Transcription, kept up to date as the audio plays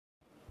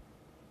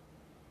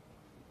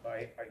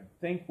I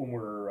think when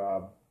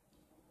we're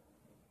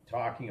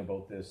talking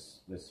about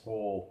this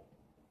whole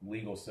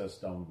legal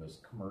system, this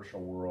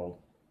commercial world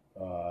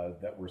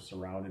that we're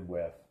surrounded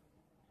with,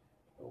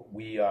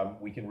 we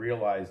can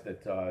realize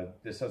that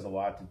this has a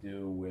lot to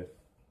do with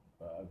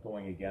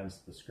going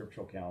against the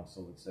scriptural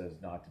counsel that says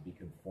not to be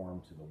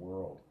conformed to the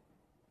world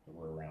that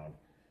we're around.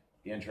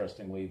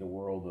 Interestingly, the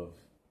world of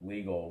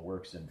legal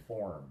works in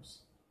forms.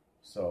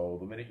 So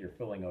the minute you're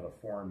filling out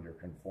a form, you're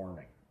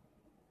conforming.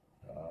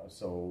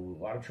 So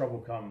a lot of trouble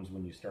comes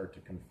when you start to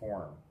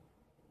conform,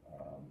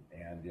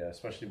 and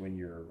especially when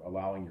you're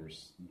allowing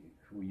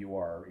who you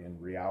are in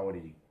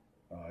reality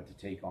to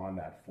take on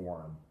that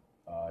form,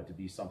 to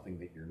be something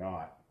that you're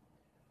not.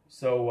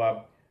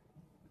 So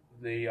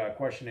the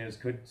question is,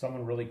 could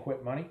someone really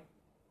quit money?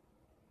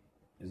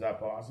 Is that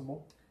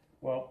possible?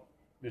 Well,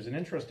 there's an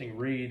interesting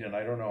read, and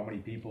I don't know how many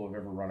people have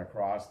ever run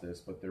across this,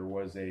 but there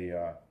was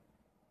a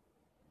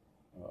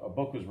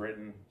book was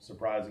written,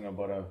 surprising,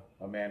 about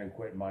a man who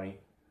quit money,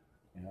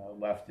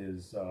 left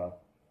his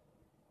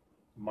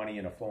money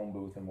in a phone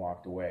booth and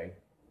walked away.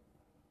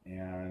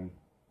 And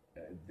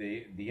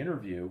the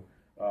interview,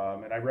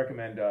 and I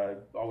recommend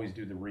always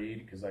do the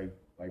read, because I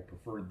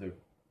preferred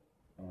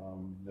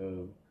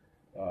the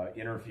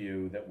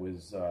interview that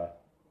was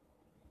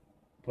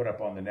put up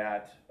on the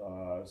net,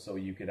 so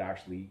you could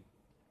actually,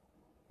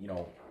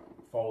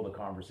 follow the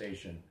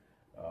conversation.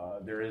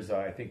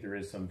 I think there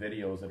is some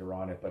videos that are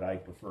on it, but I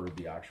preferred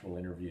the actual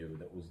interview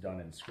that was done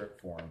in script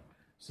form.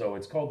 So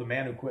it's called The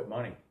Man Who Quit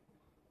Money.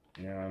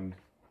 And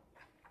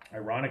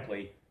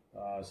ironically,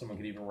 someone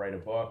could even write a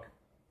book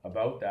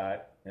about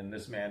that, and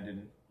this man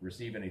didn't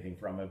receive anything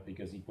from it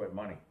because he quit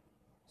money.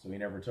 So he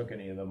never took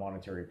any of the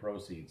monetary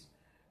proceeds.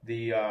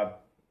 I'm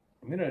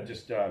going to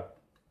just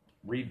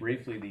read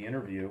briefly the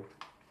interview,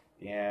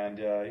 and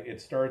it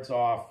starts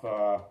off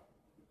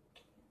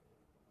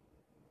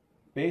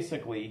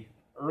basically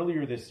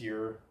earlier this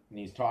year, and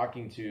he's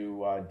talking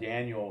to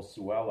Daniel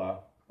Suella,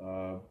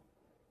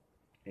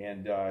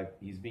 and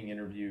he's being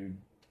interviewed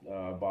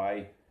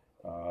by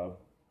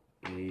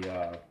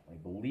I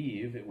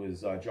believe it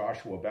was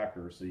Joshua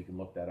Becker, so you can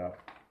look that up.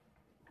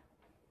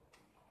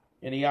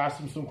 And he asked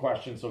him some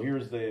questions. So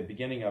here's the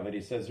beginning of it. He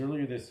says,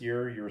 earlier this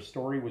year, your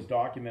story was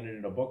documented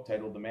in a book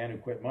titled The Man Who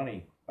Quit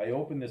Money. I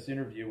opened this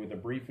interview with a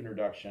brief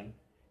introduction.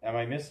 Am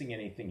I missing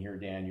anything here,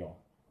 Daniel?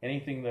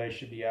 Anything that I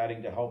should be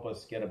adding to help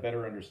us get a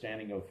better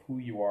understanding of who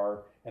you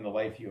are and the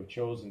life you have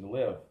chosen to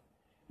live?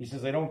 He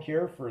says, I don't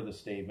care for the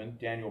statement.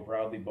 Daniel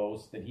proudly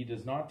boasts that he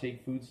does not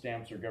take food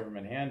stamps or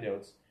government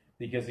handouts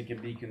because it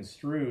can be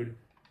construed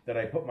that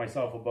I put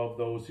myself above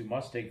those who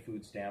must take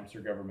food stamps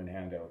or government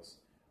handouts.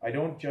 I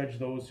don't judge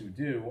those who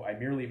do. I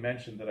merely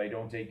mention that I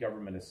don't take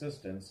government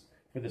assistance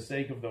for the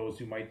sake of those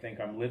who might think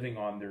I'm living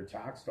on their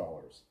tax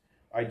dollars.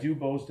 I do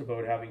boast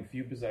about having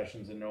few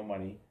possessions and no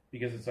money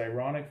because it's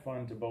ironic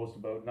fun to boast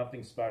about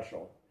nothing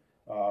special.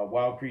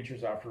 Wild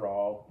creatures, after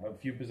all, have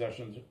few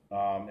possessions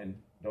and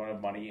don't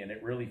have money, and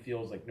it really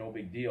feels like no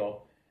big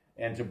deal,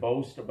 and to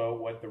boast about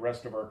what the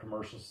rest of our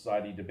commercial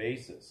society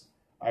debases.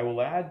 I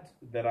will add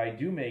that I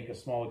do make a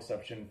small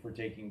exception for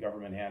taking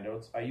government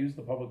handouts. I use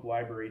the public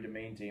library to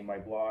maintain my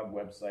blog,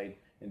 website,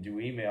 and do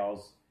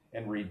emails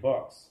and read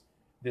books.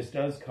 This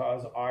does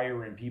cause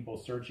ire in people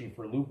searching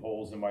for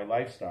loopholes in my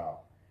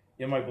lifestyle.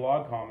 In my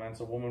blog comments,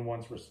 a woman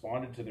once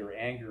responded to their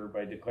anger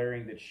by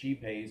declaring that she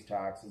pays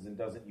taxes and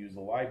doesn't use the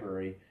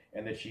library,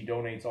 and that she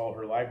donates all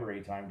her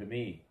library time to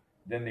me.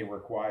 Then they were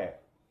quiet.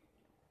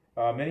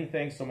 Many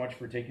thanks so much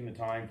for taking the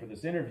time for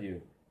this interview.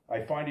 I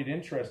find it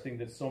interesting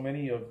that so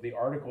many of the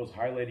articles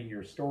highlighting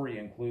your story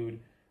include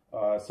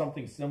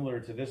something similar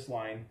to this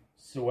line: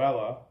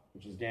 Suella,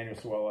 which is Daniel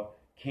Suella,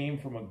 came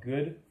from a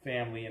good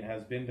family and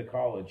has been to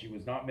college. He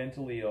was not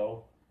mentally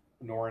ill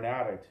nor an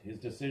addict. His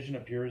decision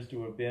appears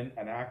to have been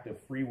an act of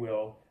free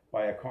will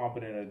by a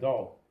competent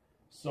adult.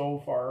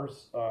 For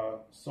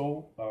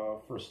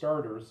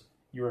starters,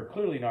 you are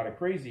clearly not a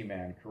crazy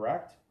man,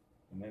 correct?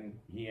 And then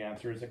he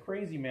answers, a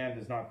crazy man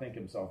does not think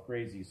himself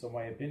crazy, so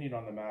my opinion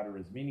on the matter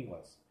is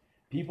meaningless.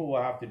 People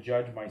will have to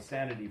judge my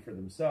sanity for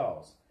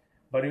themselves.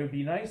 But it would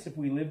be nice if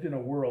we lived in a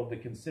world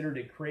that considered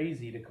it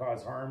crazy to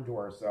cause harm to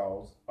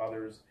ourselves,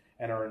 others,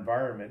 and our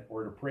environment,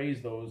 or to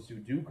praise those who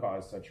do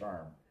cause such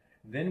harm.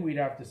 Then we'd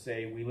have to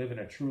say we live in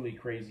a truly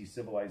crazy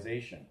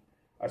civilization.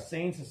 A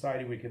sane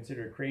society would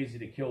consider it crazy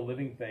to kill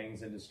living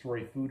things and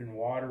destroy food and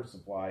water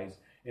supplies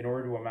in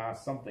order to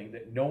amass something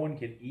that no one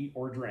can eat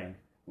or drink,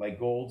 like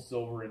gold,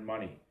 silver, and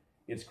money.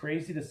 It's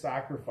crazy to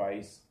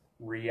sacrifice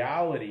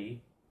reality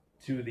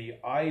to the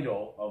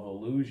idol of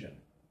illusion.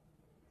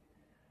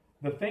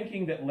 The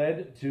thinking that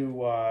led to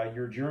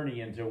your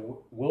journey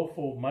into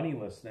willful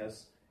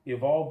moneylessness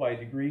evolved by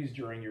degrees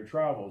during your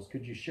travels.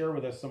 Could you share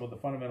with us some of the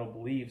fundamental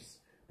beliefs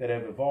that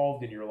have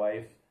evolved in your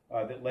life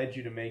that led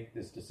you to make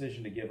this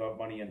decision to give up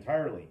money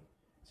entirely?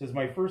 It says,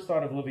 my first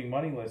thought of living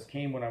moneyless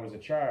came when I was a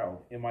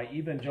child. In my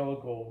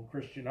evangelical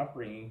Christian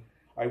upbringing,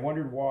 I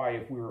wondered why,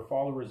 if we were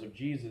followers of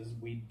Jesus,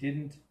 we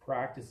didn't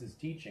practice his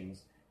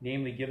teachings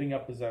namely giving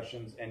up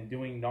possessions and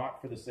doing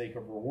not for the sake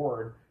of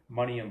reward,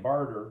 money and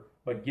barter,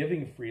 but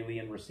giving freely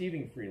and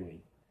receiving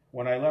freely.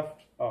 When I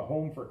left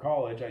home for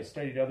college, I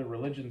studied other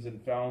religions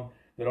and found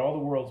that all the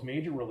world's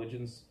major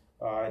religions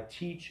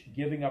teach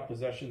giving up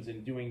possessions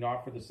and doing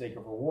not for the sake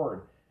of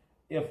reward.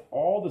 If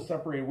all the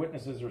separated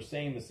witnesses are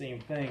saying the same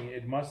thing,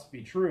 it must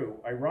be true.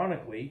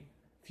 Ironically,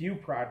 few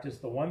practice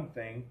the one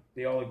thing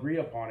they all agree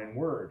upon in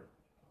word.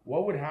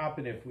 What would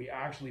happen if we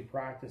actually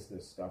practiced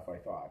this stuff, I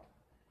thought.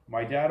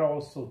 My dad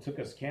also took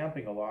us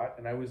camping a lot,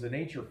 and I was a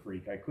nature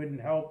freak. I couldn't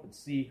help but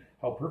see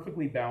how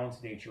perfectly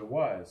balanced nature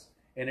was,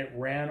 and it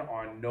ran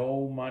on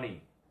no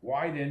money.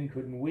 Why then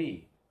couldn't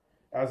we?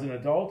 As an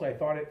adult, I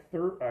thought it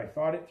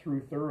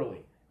through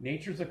thoroughly.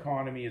 Nature's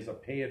economy is a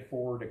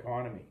pay-it-forward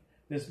economy.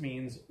 This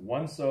means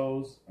one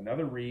sows,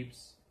 another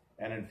reaps,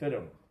 and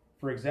infinitum.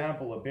 For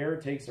example, a bear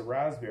takes a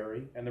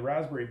raspberry, and the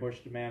raspberry bush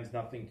demands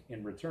nothing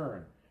in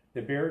return.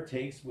 The bear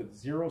takes with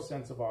zero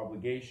sense of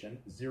obligation,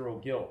 zero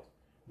guilt.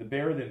 The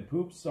bear then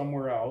poops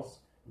somewhere else,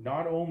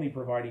 not only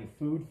providing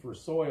food for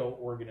soil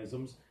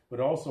organisms,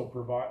 but also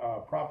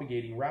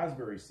propagating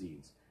raspberry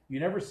seeds. You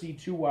never see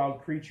two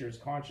wild creatures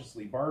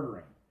consciously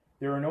bartering.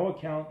 There are no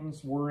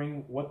accountants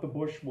worrying what the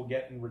bush will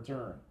get in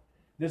return.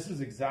 This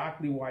is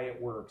exactly why it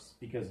works,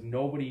 because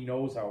nobody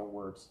knows how it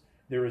works.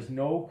 There is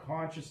no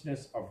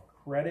consciousness of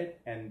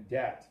credit and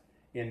debt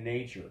in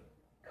nature.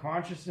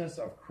 Consciousness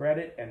of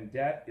credit and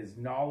debt is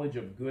knowledge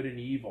of good and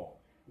evil,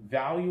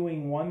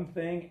 valuing one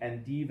thing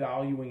and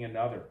devaluing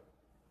another.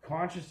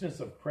 Consciousness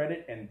of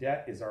credit and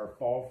debt is our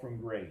fall from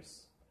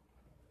grace.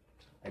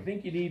 I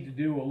think you need to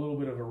do a little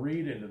bit of a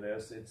read into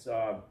this. It's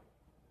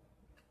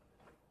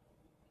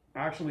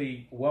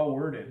actually well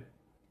worded.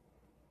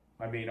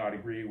 I may not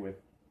agree with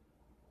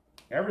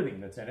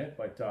everything that's in it,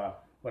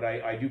 but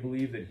I do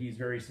believe that he's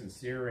very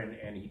sincere,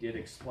 and he did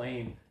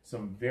explain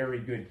some very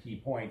good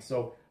key points.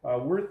 So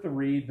worth the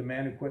read, The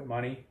Man Who Quit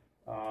Money,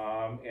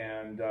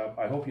 and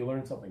I hope you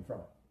learned something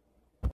from it.